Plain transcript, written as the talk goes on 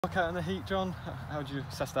Workout in the heat, John. How would you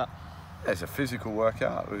assess that? Yeah, it's a physical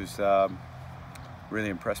workout. I was really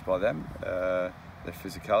impressed by them. Their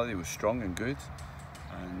physicality was strong and good,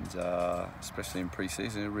 and especially in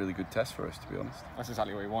pre-season, a really good test for us, to be honest. That's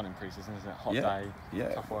exactly what you want in pre-season, isn't it? Hot day,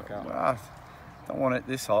 tough workout. Well, I don't want it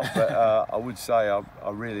this hot, but I would say I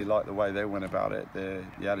really like the way they went about it.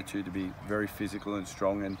 The attitude to be very physical and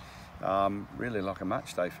strong, and really like a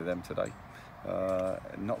match day for them today.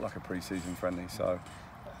 Not like a pre-season friendly. So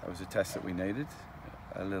it was a test that we needed.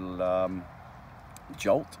 A little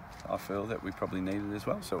jolt, I feel, that we probably needed as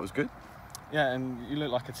well, so it was good. Yeah, and you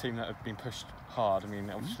look like a team that have been pushed hard. I mean,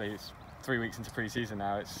 obviously it's 3 weeks into pre-season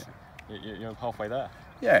now. You're halfway there.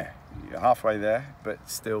 Yeah, you're halfway there, but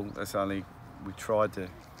still, we tried to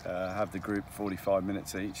have the group 45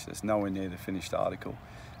 minutes each. There's nowhere near the finished article.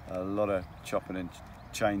 A lot of chopping and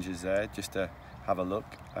changes there just to have a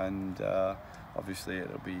look, and obviously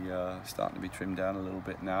it'll be starting to be trimmed down a little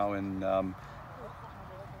bit now, and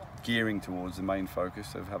gearing towards the main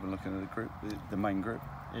focus of having a look at the group, the main group.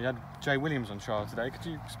 You had Jay Williams on trial today. Could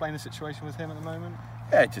you explain the situation with him at the moment?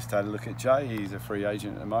 Yeah, just had a look at Jay. He's a free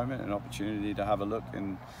agent at the moment, an opportunity to have a look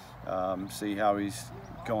and see how he's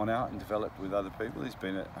gone out and developed with other people. He's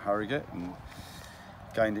been at Harrogate and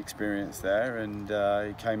gained experience there, and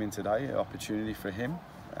he came in today, an opportunity for him,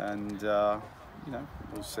 and you know,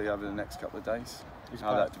 we'll see over the next couple of days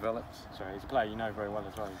how that develops. Sorry, he's a player you know very well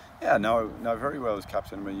as well. Yeah, know very well as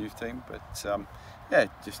captain of my youth team, but yeah,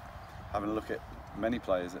 just having a look at many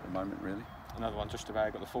players at the moment, really. Another one just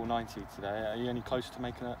about got the full 90 today. Are you any close to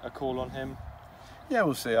making a call on him? Yeah,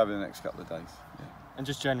 we'll see over the next couple of days. Yeah. And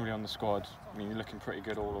just generally on the squad, I mean, you're looking pretty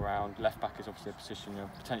good all around. Left back is obviously a position you're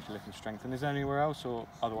potentially looking to strengthen. Is there anywhere else, or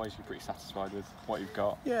otherwise you're pretty satisfied with what you've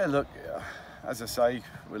got? Yeah, look, as I say,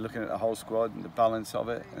 we're looking at the whole squad and the balance of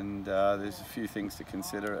it, and there's a few things to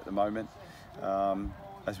consider at the moment.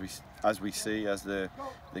 As we see, as the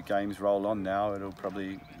games roll on now, it'll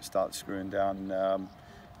probably start screwing down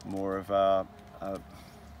more of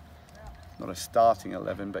not a starting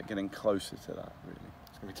 11, but getting closer to that, really.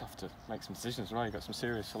 It's going to be tough to make some decisions, right? You've got some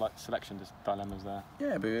serious selection dilemmas there.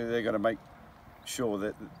 Yeah, but they've got to make sure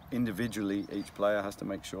that individually each player has to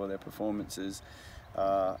make sure their performances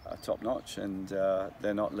are top notch, and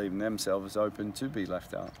they're not leaving themselves open to be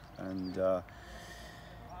left out. And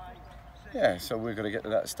yeah, so we've got to get to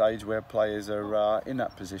that stage where players are in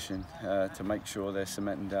that position to make sure they're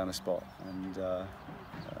cementing down a spot. And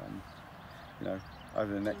you know,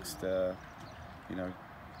 over the next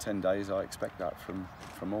 10 days, I expect that from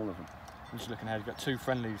all of them. I'm just looking ahead. You've got 2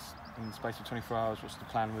 friendlies in the space of 24 hours. What's the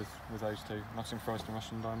plan with those two? Nottingham Forest and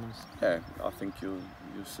Russian Diamonds. Yeah, I think you'll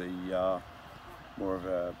see more of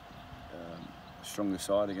a stronger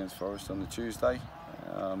side against Forest on the Tuesday.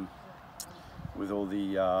 With all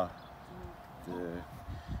the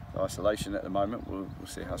isolation at the moment, we'll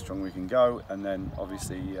see how strong we can go, and then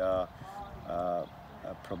obviously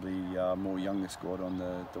probably more younger squad on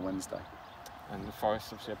the Wednesday. And the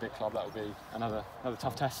Forest, obviously a big club, that will be another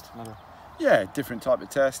tough test. Yeah, different type of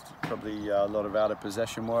test. Probably a lot of out of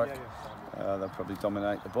possession work. They'll probably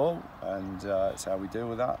dominate the ball, and it's how we deal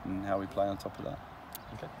with that and how we play on top of that.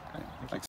 Okay. Thanks.